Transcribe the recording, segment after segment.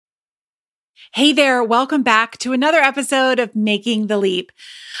Hey there, welcome back to another episode of Making the Leap.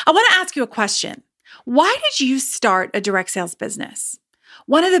 I want to ask you a question. Why did you start a direct sales business?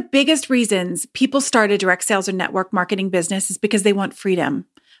 One of the biggest reasons people start a direct sales or network marketing business is because they want freedom,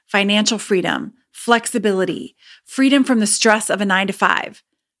 financial freedom, flexibility, freedom from the stress of a 9-to-5.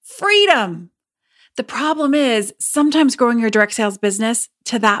 Freedom! The problem is sometimes growing your direct sales business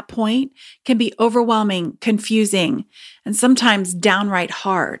to that point can be overwhelming, confusing, and sometimes downright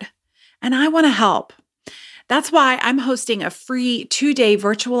hard. And I want to help. That's why I'm hosting a free 2-day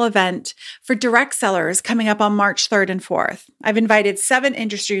virtual event for direct sellers coming up on March 3rd and 4th. I've invited 7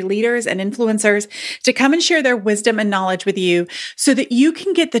 industry leaders and influencers to come and share their wisdom and knowledge with you so that you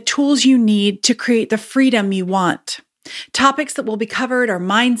can get the tools you need to create the freedom you want. Topics that will be covered are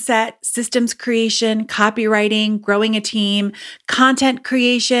mindset, systems creation, copywriting, growing a team, content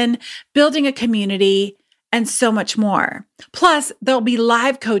creation, building a community, and so much more. Plus, there'll be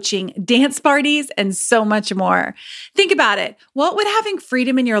live coaching, dance parties, and so much more. Think about it. What would having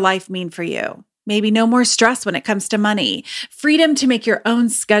freedom in your life mean for you? Maybe no more stress when it comes to money, freedom to make your own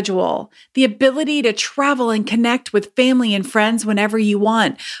schedule, the ability to travel and connect with family and friends whenever you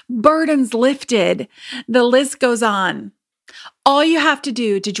want, burdens lifted. The list goes on. All you have to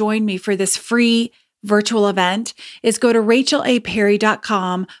do to join me for this free virtual event is go to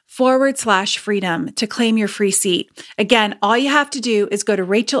rachelaperry.com/freedom to claim your free seat. Again, all you have to do is go to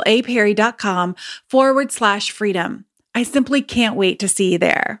rachelaperry.com/freedom. I simply can't wait to see you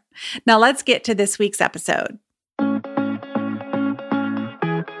there. Now let's get to this week's episode.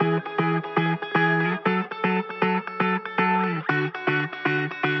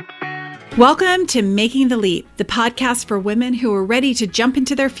 Welcome to Making the Leap, the podcast for women who are ready to jump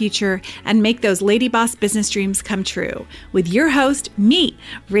into their future and make those lady boss business dreams come true. With your host, me,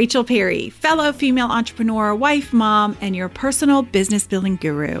 Rachel Perry, fellow female entrepreneur, wife, mom, and your personal business building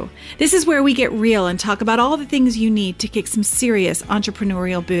guru. This is where we get real and talk about all the things you need to kick some serious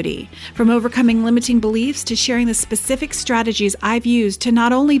entrepreneurial booty. From overcoming limiting beliefs to sharing the specific strategies I've used to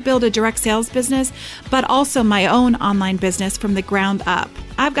not only build a direct sales business, but also my own online business from the ground up.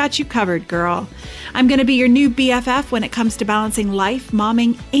 I've got you covered, girl. I'm going to be your new BFF when it comes to balancing life,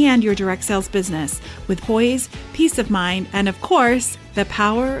 momming, and your direct sales business with poise, peace of mind, and of course, the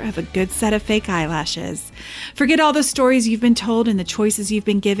power of a good set of fake eyelashes. Forget all the stories you've been told and the choices you've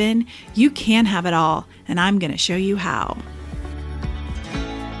been given. You can have it all, and I'm going to show you how.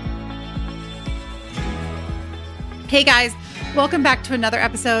 Hey guys, welcome back to another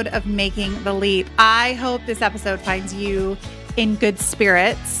episode of Making the Leap. I hope this episode finds you in good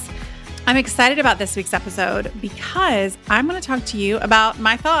spirits. I'm excited about this week's episode because I'm going to talk to you about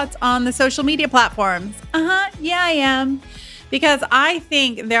my thoughts on the social media platforms. Yeah, I am. Because I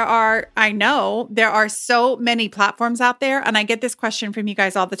know there are so many platforms out there, and I get this question from you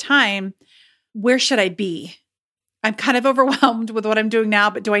guys all the time. Where should I be? I'm kind of overwhelmed with what I'm doing now,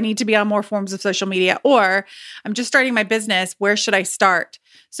 but do I need to be on more forms of social media? Or I'm just starting my business. Where should I start?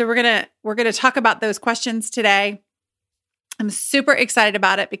 So we're going to talk about those questions today. I'm super excited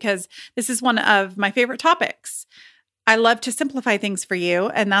about it because this is one of my favorite topics. I love to simplify things for you,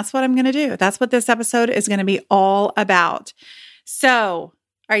 and that's what I'm going to do. That's what this episode is going to be all about. So,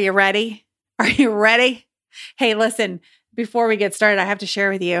 are you ready? Are you ready? Hey, listen, before we get started, I have to share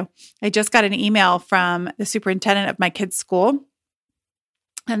with you. I just got an email from the superintendent of my kids' school,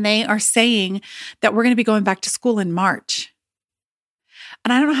 and they are saying that we're going to be going back to school in March.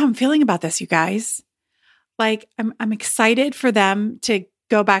 And I don't know how I'm feeling about this, you guys. Like, I'm excited for them to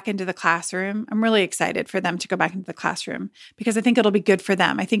go back into the classroom. I'm really excited for them to go back into the classroom because I think it'll be good for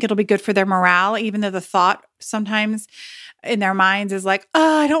them. I think it'll be good for their morale, even though the thought sometimes in their minds is like,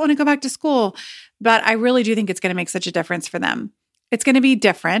 oh, I don't want to go back to school. But I really do think it's going to make such a difference for them. It's going to be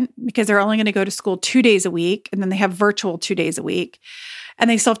different because they're only going to go to school 2 days a week, and then they have virtual 2 days a week. And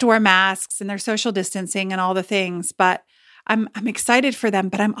they still have to wear masks and they're social distancing and all the things. But I'm excited for them,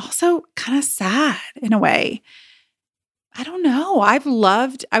 but I'm also kind of sad in a way. I don't know. I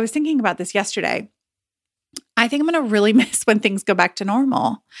was thinking about this yesterday. I think I'm going to really miss when things go back to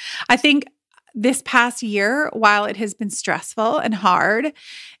normal. I think this past year, while it has been stressful and hard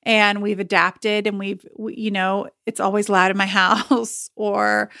and we've adapted and it's always loud in my house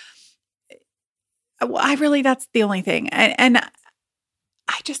or that's the only thing. And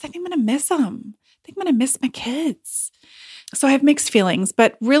I think I'm going to miss them. I think I'm going to miss my kids. So I have mixed feelings,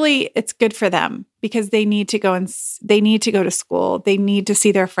 but really it's good for them because they need to go to school. They need to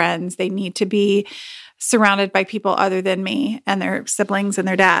see their friends. They need to be surrounded by people other than me and their siblings and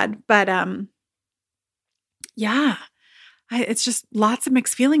their dad. But it's just lots of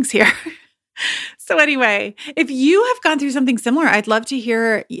mixed feelings here. So anyway, if you have gone through something similar, I'd love to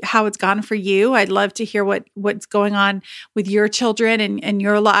hear how it's gone for you. I'd love to hear what's going on with your children and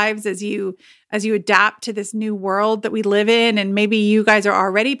your lives as you adapt to this new world that we live in. And maybe you guys are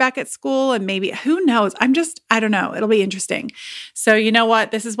already back at school and maybe, who knows? I don't know. It'll be interesting. So you know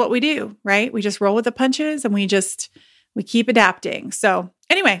what? This is what we do, right? We just roll with the punches and we keep adapting. So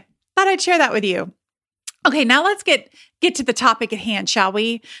anyway, thought I'd share that with you. Okay, now let's get to the topic at hand, shall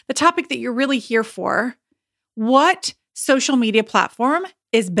we? The topic that you're really here for. What social media platform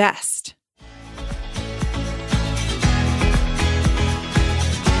is best?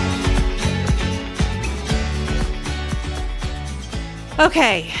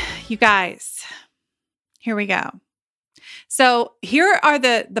 Okay, you guys, here we go. So here are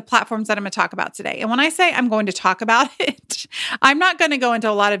the platforms that I'm going to talk about today. And when I say I'm going to talk about it, I'm not going to go into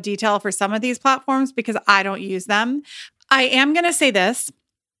a lot of detail for some of these platforms because I don't use them. I am going to say this.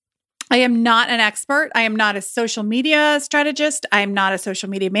 I am not an expert. I am not a social media strategist. I am not a social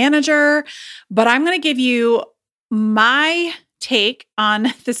media manager, but I'm going to give you my take on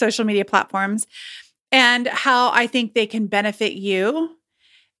the social media platforms and how I think they can benefit you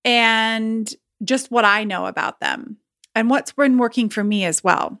and just what I know about them. And what's been working for me as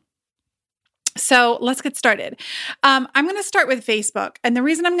well. So let's get started. I'm going to start with Facebook. And the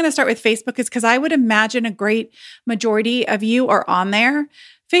reason I'm going to start with Facebook is because I would imagine a great majority of you are on there.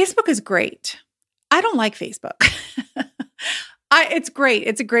 Facebook is great. I don't like Facebook. It's great.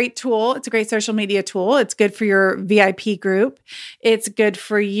 It's a great tool. It's a great social media tool. It's good for your VIP group. It's good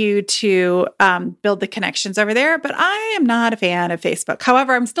for you to build the connections over there. But I am not a fan of Facebook.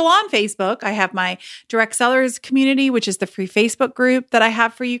 However, I'm still on Facebook. I have my direct sellers community, which is the free Facebook group that I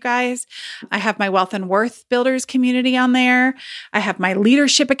have for you guys. I have my Wealth and Worth Builders community on there. I have my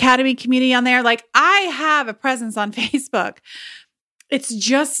Leadership Academy community on there. Like, I have a presence on Facebook. It's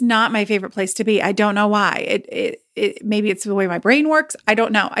just not my favorite place to be. I don't know why. It maybe it's the way my brain works. I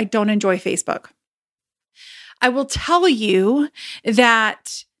don't know. I don't enjoy Facebook. I will tell you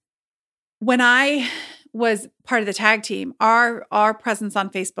that when I was part of the tag team, our presence on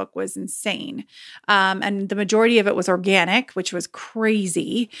Facebook was insane. And the majority of it was organic, which was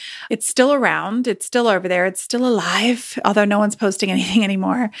crazy. It's still around. It's still over there. It's still alive, although no one's posting anything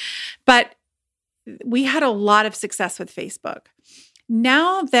anymore. But we had a lot of success with Facebook.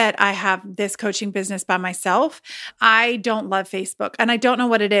 Now that I have this coaching business by myself, I don't love Facebook and I don't know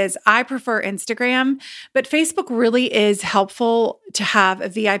what it is. I prefer Instagram, but Facebook really is helpful to have a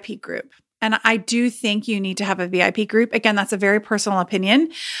VIP group. And I do think you need to have a VIP group. Again, that's a very personal opinion.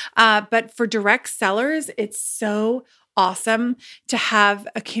 But for direct sellers, it's so awesome to have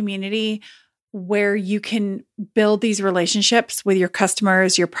a community where you can build these relationships with your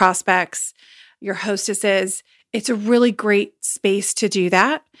customers, your prospects, your hostesses. It's a really great space to do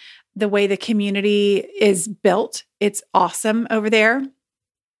that. The way the community is built, it's awesome over there.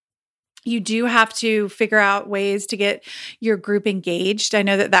 You do have to figure out ways to get your group engaged. I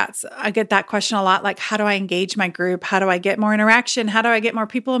know I get that question a lot. Like, how do I engage my group? How do I get more interaction? How do I get more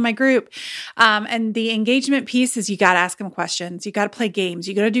people in my group? And the engagement piece is you got to ask them questions. You got to play games.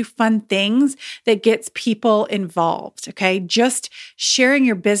 You got to do fun things that gets people involved. Okay. Just sharing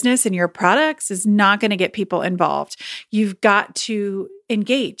your business and your products is not going to get people involved. You've got to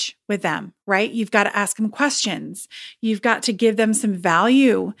engage with them, right? You've got to ask them questions. You've got to give them some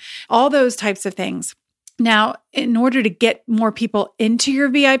value, all those types of things. Now, in order to get more people into your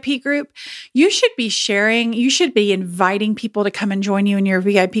VIP group, you should be inviting people to come and join you in your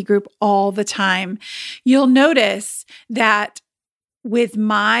VIP group all the time. You'll notice that with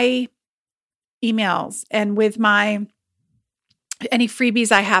my emails and with any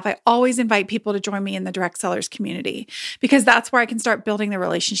freebies I have, I always invite people to join me in the direct sellers community because that's where I can start building the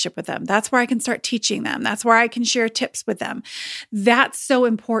relationship with them. That's where I can start teaching them. That's where I can share tips with them. That's so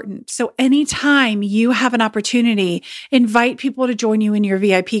important. So anytime you have an opportunity, invite people to join you in your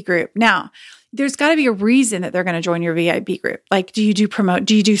VIP group. Now, there's got to be a reason that they're going to join your VIP group. Like, do you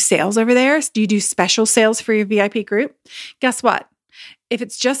do sales over there? Do you do special sales for your VIP group? Guess what? If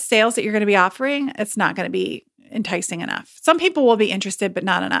it's just sales that you're going to be offering, it's not going to be enticing enough. Some people will be interested, but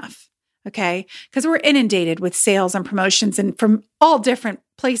not enough. Okay. Because we're inundated with sales and promotions and from all different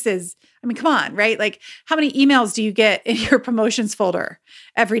places. I mean, come on, right? Like, how many emails do you get in your promotions folder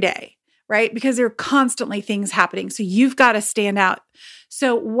every day, right? Because there are constantly things happening. So you've got to stand out.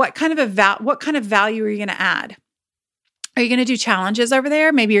 So what kind of value are you going to add? Are you going to do challenges over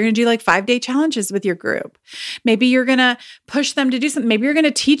there? Maybe you're going to do like 5-day challenges with your group. Maybe you're going to push them to do something. Maybe you're going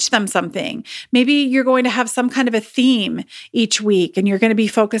to teach them something. Maybe you're going to have some kind of a theme each week and you're going to be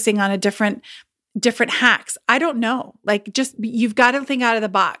focusing on a different different hacks. I don't know. Like just you've got to think out of the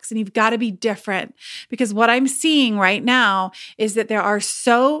box and you've got to be different, because what I'm seeing right now is that there are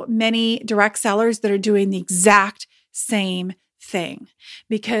so many direct sellers that are doing the exact same thing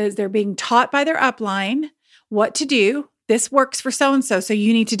because they're being taught by their upline what to do. This works for so-and-so, so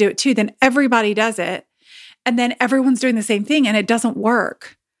you need to do it too. Then everybody does it. And then everyone's doing the same thing and it doesn't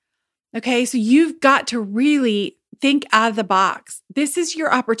work. Okay. So you've got to really think out of the box. This is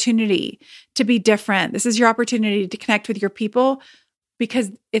your opportunity to be different. This is your opportunity to connect with your people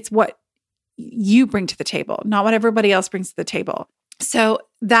because it's what you bring to the table, not what everybody else brings to the table. So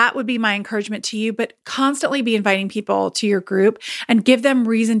that would be my encouragement to you, but constantly be inviting people to your group and give them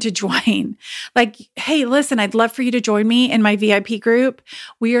reason to join. Like, hey, listen, I'd love for you to join me in my VIP group.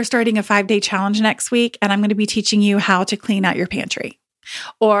 We are starting a 5-day challenge next week, and I'm going to be teaching you how to clean out your pantry.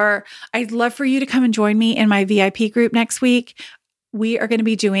 Or I'd love for you to come and join me in my VIP group next week. We are going to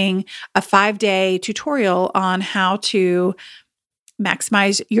be doing a 5-day tutorial on how to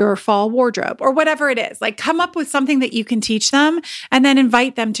maximize your fall wardrobe or whatever it is. Like come up with something that you can teach them and then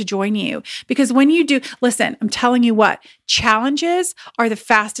invite them to join you. Because when you do, listen, I'm telling you what, challenges are the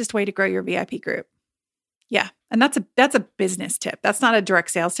fastest way to grow your VIP group. Yeah. And that's a business tip. That's not a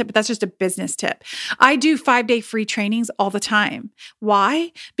direct sales tip, but that's just a business tip. I do 5-day free trainings all the time.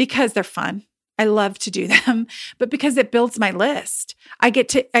 Why? Because they're fun. I love to do them, but because it builds my list. I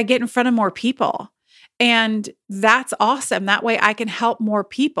get in front of more people. And that's awesome. That way I can help more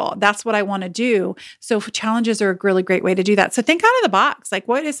people. That's what I want to do. So challenges are a really great way to do that. So think out of the box. Like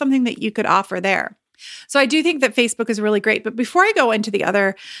what is something that you could offer there? So I do think that Facebook is really great. But before I go into the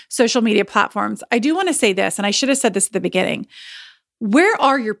other social media platforms, I do want to say this, and I should have said this at the beginning. Where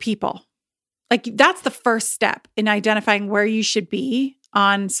are your people? Like that's the first step in identifying where you should be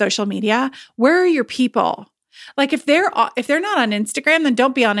on social media. Where are your people? Like if they're not on Instagram, then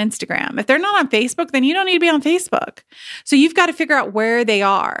don't be on Instagram. If they're not on Facebook, then you don't need to be on Facebook. So you've got to figure out where they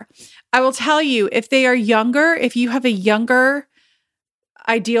are. I will tell you, if they are younger, if you have a younger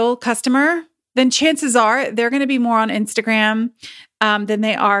ideal customer, then chances are they're going to be more on Instagram than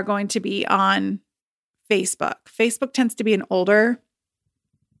they are going to be on Facebook. Facebook tends to be an older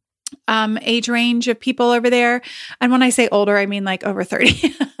age range of people over there. And when I say older, I mean like over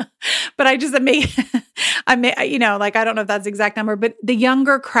 30. But I may, you know, like, I don't know if that's the exact number, but the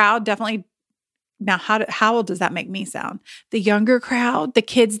younger crowd definitely. Now, how old does that make me sound? The younger crowd, the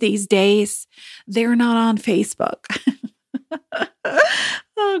kids these days, they're not on Facebook.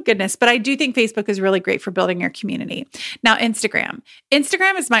 Oh, goodness. But I do think Facebook is really great for building your community. Now, Instagram.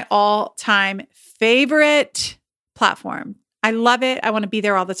 Instagram is my all-time favorite platform. I love it. I want to be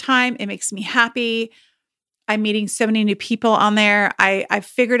there all the time. It makes me happy. I'm meeting so many new people on there. I've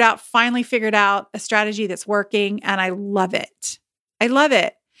finally figured out a strategy that's working, and I love it. I love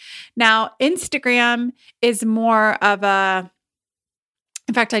it. Now, Instagram is more of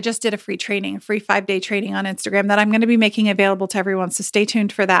in fact, I just did a free 5-day training on Instagram that I'm going to be making available to everyone. So stay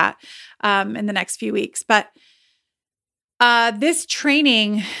tuned for that in the next few weeks. But this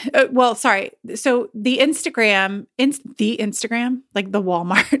training, So the Instagram, like the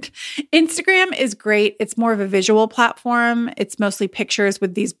Walmart, Instagram is great. It's more of a visual platform. It's mostly pictures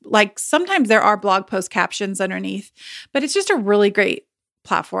with these, like sometimes there are blog post captions underneath, but it's just a really great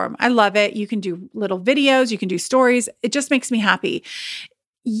platform. I love it. You can do little videos, you can do stories. It just makes me happy.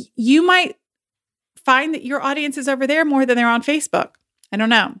 You might find that your audience is over there more than they're on Facebook. I don't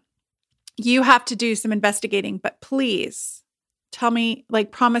know. You have to do some investigating, but please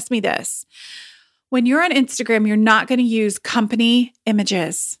promise me this. When you're on Instagram, you're not going to use company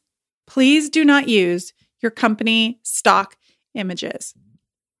images. Please do not use your company stock images.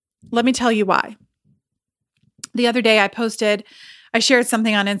 Let me tell you why. The other day I shared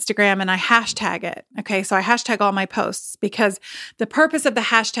something on Instagram and I hashtag it. Okay. So I hashtag all my posts because the purpose of the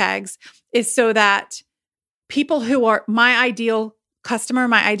hashtags is so that people who are my ideal customer,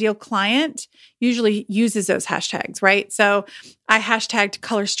 my ideal client usually uses those hashtags, right? So I hashtagged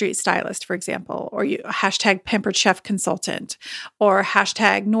Color Street Stylist, for example, or hashtag Pampered Chef Consultant, or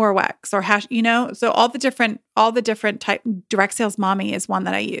hashtag Norwex, or so all the different type. Direct Sales Mommy is one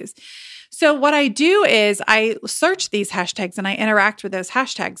that I use. So what I do is I search these hashtags and I interact with those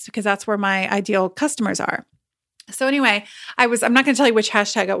hashtags because that's where my ideal customers are. So anyway, I'm not going to tell you which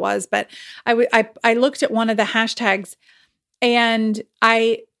hashtag it was, but I looked at one of the hashtags and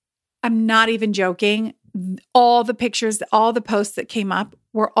I'm not even joking. All the pictures, all the posts that came up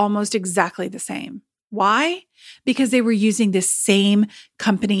were almost exactly the same. Why? Because they were using this same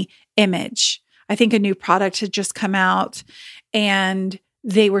company image. I think a new product had just come out and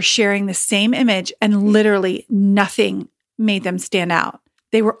they were sharing the same image and literally nothing made them stand out.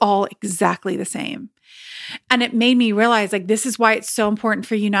 They were all exactly the same. And it made me realize, like, this is why it's so important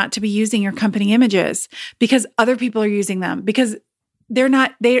for you not to be using your company images, because other people are using them, because they're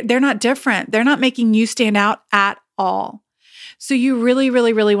not different. They're not making you stand out at all. So you really,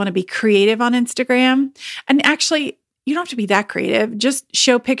 really, really want to be creative on Instagram. And actually, you don't have to be that creative. Just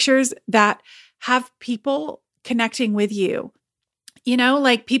show pictures that have people connecting with you.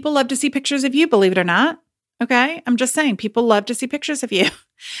 Like, people love to see pictures of you, believe it or not. Okay. I'm just saying, people love to see pictures of you.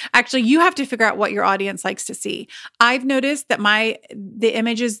 Actually, you have to figure out what your audience likes to see. I've noticed that the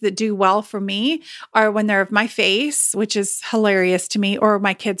images that do well for me are when they're of my face, which is hilarious to me, or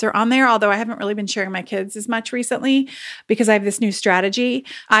my kids are on there. Although I haven't really been sharing my kids as much recently because I have this new strategy.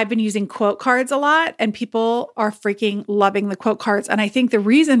 I've been using quote cards a lot, and people are freaking loving the quote cards. And I think the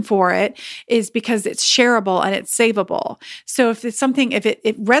reason for it is because it's shareable and it's savable. So if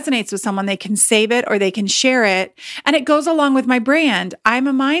it resonates with someone, they can save it or they can share it. And it goes along with my brand. I'm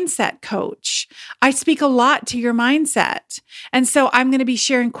a mindset coach. I speak a lot to your mindset. And so I'm going to be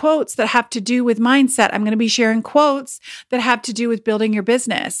sharing quotes that have to do with mindset. I'm going to be sharing quotes that have to do with building your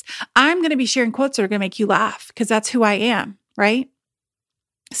business. I'm going to be sharing quotes that are going to make you laugh because that's who I am, right?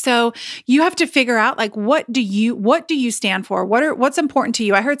 So you have to figure out, like, what do you stand for? What's important to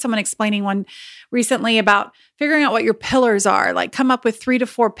you? I heard someone explaining one recently about figuring out what your pillars are. Like, come up with 3 to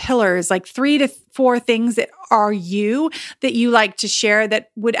 4 pillars, like 3 to 4 things that are you that you like to share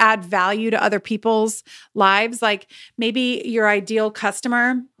that would add value to other people's lives. Like, maybe your ideal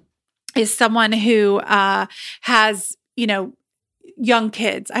customer is someone who has, young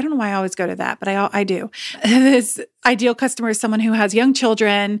kids. I don't know why I always go to that, but I do. This ideal customer is someone who has young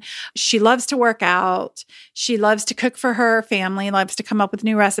children. She loves to work out. She loves to cook for her family, loves to come up with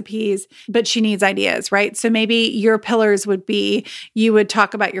new recipes, but she needs ideas, right? So maybe your pillars would be, you would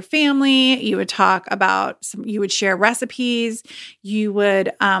talk about your family. You would talk about you would share recipes. You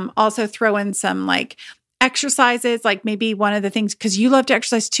would also throw in some like exercises, like maybe one of the things, because you love to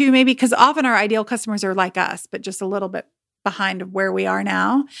exercise too, maybe because often our ideal customers are like us, but just a little bit behind of where we are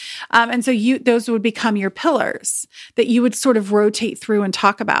now. And so those would become your pillars that you would sort of rotate through and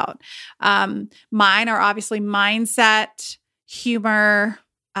talk about. Mine are obviously mindset, humor,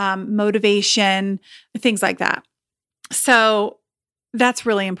 motivation, things like that. So that's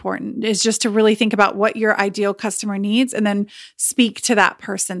really important, is just to really think about what your ideal customer needs and then speak to that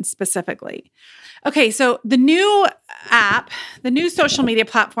person specifically. Okay, so the new app, the new social media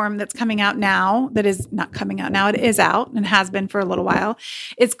platform that's coming out now, that is not coming out now, it is out and has been for a little while,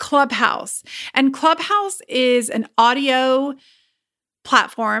 is Clubhouse. And Clubhouse is an audio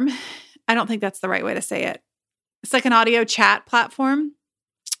platform. I don't think that's the right way to say it. It's like an audio chat platform.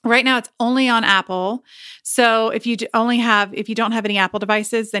 Right now, it's only on Apple. So if you don't have any Apple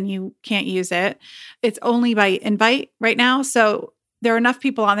devices, then you can't use it. It's only by invite right now. So there are enough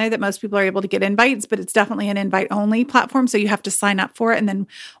people on there that most people are able to get invites, but it's definitely an invite-only platform. So you have to sign up for it and then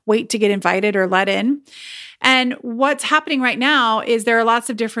wait to get invited or let in. And what's happening right now is there are lots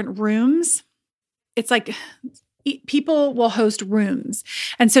of different rooms. It's like people will host rooms.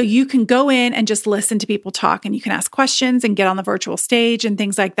 And so you can go in and just listen to people talk, and you can ask questions and get on the virtual stage and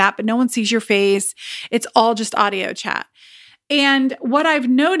things like that, but no one sees your face. It's all just audio chat. And what I've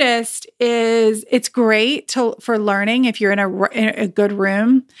noticed is it's great for learning if you're in a good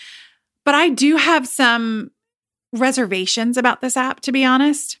room. But I do have some reservations about this app, to be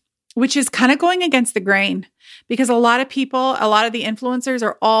honest, which is kind of going against the grain, because a lot of the influencers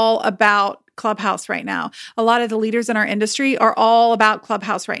are all about Clubhouse right now. A lot of the leaders in our industry are all about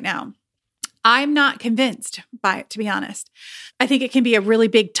Clubhouse right now. I'm not convinced by it, to be honest. I think it can be a really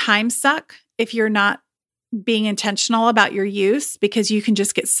big time suck if you're not being intentional about your use, because you can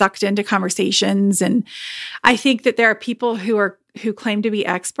just get sucked into conversations. And I think that there are people who claim to be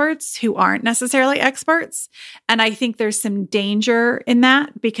experts who aren't necessarily experts. And I think there's some danger in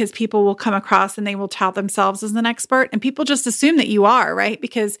that, because people will come across and they will tout themselves as an expert, and people just assume that you are, right?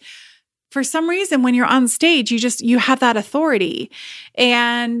 Because for some reason, when you're on stage, you have that authority.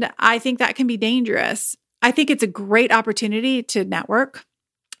 And I think that can be dangerous. I think it's a great opportunity to network.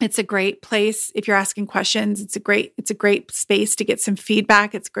 It's a great place if you're asking questions. It's a great space to get some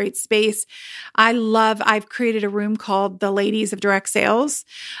feedback. It's a great space. I've created a room called the Ladies of Direct Sales.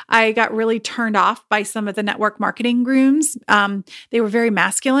 I got really turned off by some of the network marketing rooms. They were very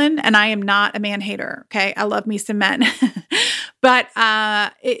masculine, and I am not a man hater. Okay. I love me some men, but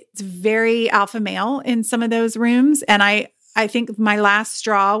it's very alpha male in some of those rooms. And I think my last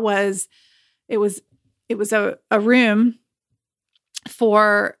straw was, it was a room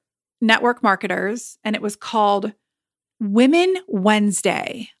for network marketers, and it was called Women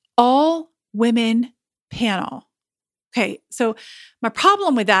Wednesday, all women panel. Okay. So my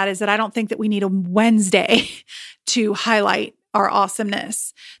problem with that is that I don't think that we need a Wednesday to highlight our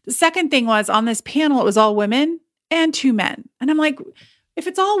awesomeness. The second thing was on this panel, it was all women and 2 men. And I'm like, if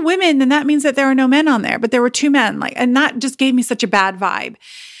it's all women, then that means that there are no men on there, but there were 2 men, and that just gave me such a bad vibe.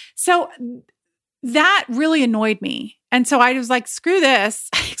 So that really annoyed me. And so I was like, screw this,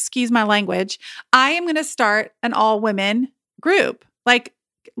 excuse my language. I am going to start an all women group.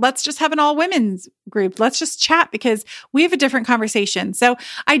 Let's just have an all women's group. Let's just chat because we have a different conversation. So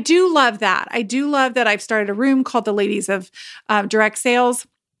I do love that. I do love that I've started a room called the Ladies of Direct Sales.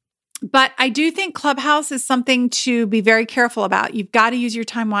 But I do think Clubhouse is something to be very careful about. You've got to use your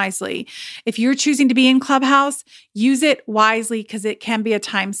time wisely. If you're choosing to be in Clubhouse, use it wisely because it can be a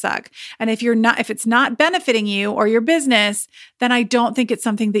time suck. And if it's not benefiting you or your business, then I don't think it's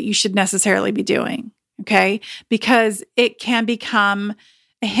something that you should necessarily be doing. Okay? Because it can become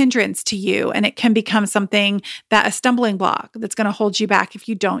a hindrance to you and it can become a stumbling block that's going to hold you back if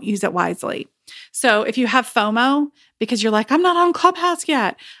you don't use it wisely. So if you have FOMO because you're like, I'm not on Clubhouse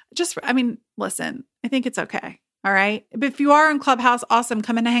yet, listen, I think it's okay. All right. But if you are on Clubhouse, awesome.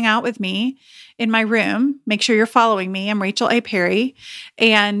 Come in and hang out with me in my room. Make sure you're following me. I'm Rachel A. Perry,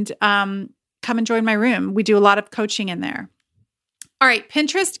 and come and join my room. We do a lot of coaching in there. All right,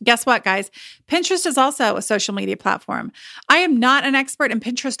 Pinterest. Guess what, guys? Pinterest is also a social media platform. I am not an expert in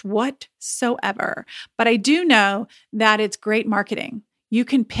Pinterest whatsoever, but I do know that it's great marketing. You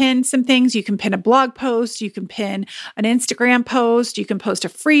can pin some things. You can pin a blog post. You can pin an Instagram post. You can post a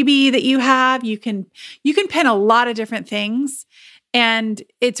freebie that you have. You can pin a lot of different things. And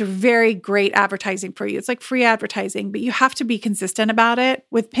it's very great advertising for you. It's like free advertising, but you have to be consistent about it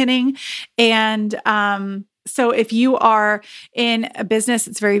with pinning. And so if you are in a business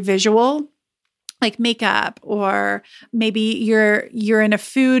that's very visual, like makeup, or maybe you're in a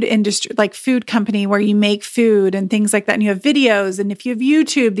food industry, like food company where you make food and things like that, and you have videos, and if you have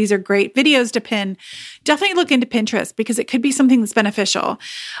YouTube, these are great videos to pin. Definitely look into Pinterest because it could be something that's beneficial.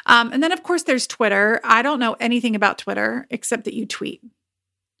 And then of course there's Twitter. I don't know anything about Twitter except that you tweet.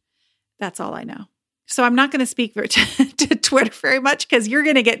 That's all I know. So I'm not going to speak to Twitter very much because you're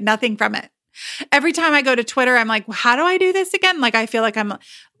going to get nothing from it. Every time I go to Twitter, I'm like, well, how do I do this again? Like, I feel like I'm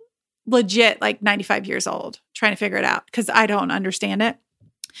legit like 95 years old trying to figure it out because I don't understand it.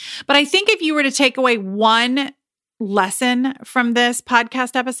 But I think if you were to take away one lesson from this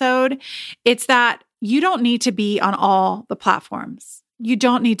podcast episode, it's that you don't need to be on all the platforms. You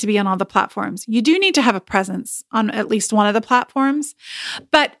don't need to be on all the platforms. You do need to have a presence on at least one of the platforms,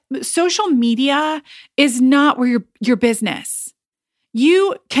 but social media is not where your business.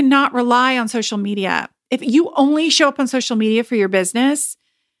 You cannot rely on social media. If you only show up on social media for your business,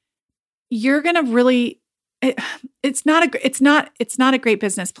 you're going to really, it's not a great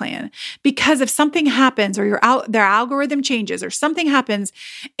business plan, because if something happens or their algorithm changes or something happens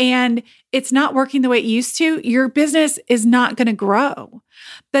and it's not working the way it used to, your business is not going to grow.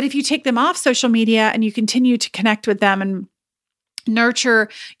 But if you take them off social media and you continue to connect with them and nurture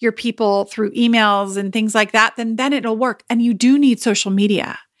your people through emails and things like that, then it'll work. And you do need social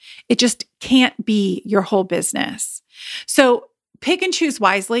media. It just can't be your whole business. So pick and choose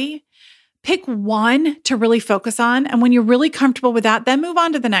wisely. Pick one to really focus on. And when you're really comfortable with that, then move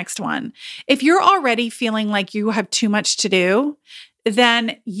on to the next one. If you're already feeling like you have too much to do,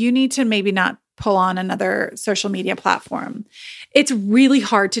 then you need to maybe not pull on another social media platform. It's really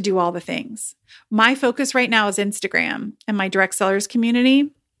hard to do all the things. My focus right now is Instagram and my direct sellers community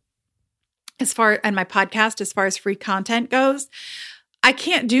and my podcast as far as free content goes. I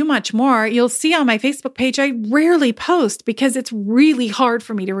can't do much more. You'll see on my Facebook page, I rarely post because it's really hard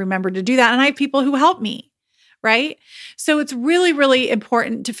for me to remember to do that. And I have people who help me, right? So it's really, really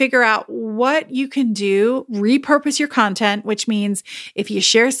important to figure out what you can do, repurpose your content, which means if you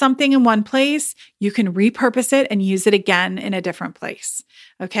share something in one place, you can repurpose it and use it again in a different place.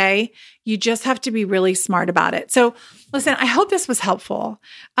 Okay. You just have to be really smart about it. So listen, I hope this was helpful.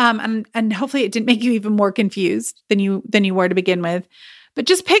 And hopefully it didn't make you even more confused than you were to begin with, but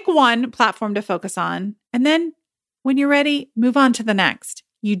just pick one platform to focus on. And then when you're ready, move on to the next.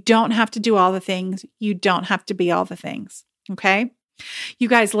 You don't have to do all the things. You don't have to be all the things. Okay. You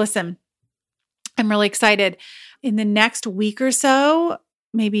guys, listen, I'm really excited. In the next week or so,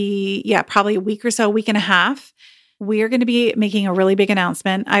 probably a week or so, week and a half, we are going to be making a really big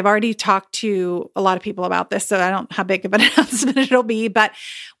announcement. I've already talked to a lot of people about this, so I don't know how big of an announcement it'll be, but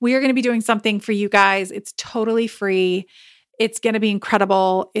we are going to be doing something for you guys. It's totally free. It's going to be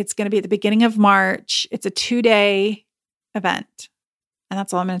incredible. It's going to be at the beginning of March. It's a 2-day event. And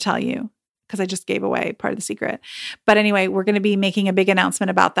that's all I'm going to tell you. because I just gave away part of the secret. But anyway, we're going to be making a big announcement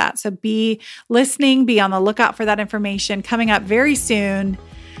about that. So be listening, be on the lookout for that information coming up very soon.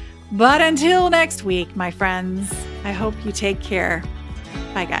 But until next week, my friends, I hope you take care.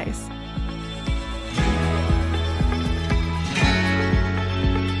 Bye, guys.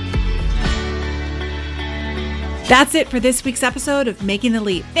 That's it for this week's episode of Making the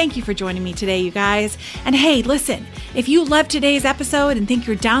Leap. Thank you for joining me today, you guys. And hey, listen, if you loved today's episode and think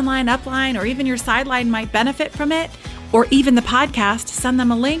your downline, upline, or even your sideline might benefit from it, or even the podcast, send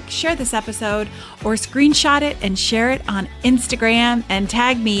them a link, share this episode, or screenshot it and share it on Instagram and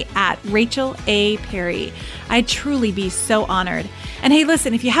tag me at Rachel A. Perry. I'd truly be so honored. And hey,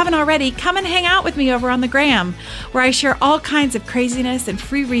 listen, if you haven't already, come and hang out with me over on the gram, where I share all kinds of craziness and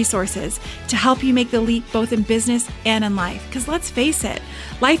free resources to help you make the leap both in business and in life. Because let's face it,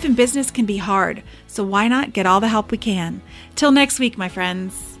 life and business can be hard. So why not get all the help we can? Till next week, my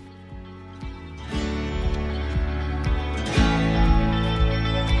friends.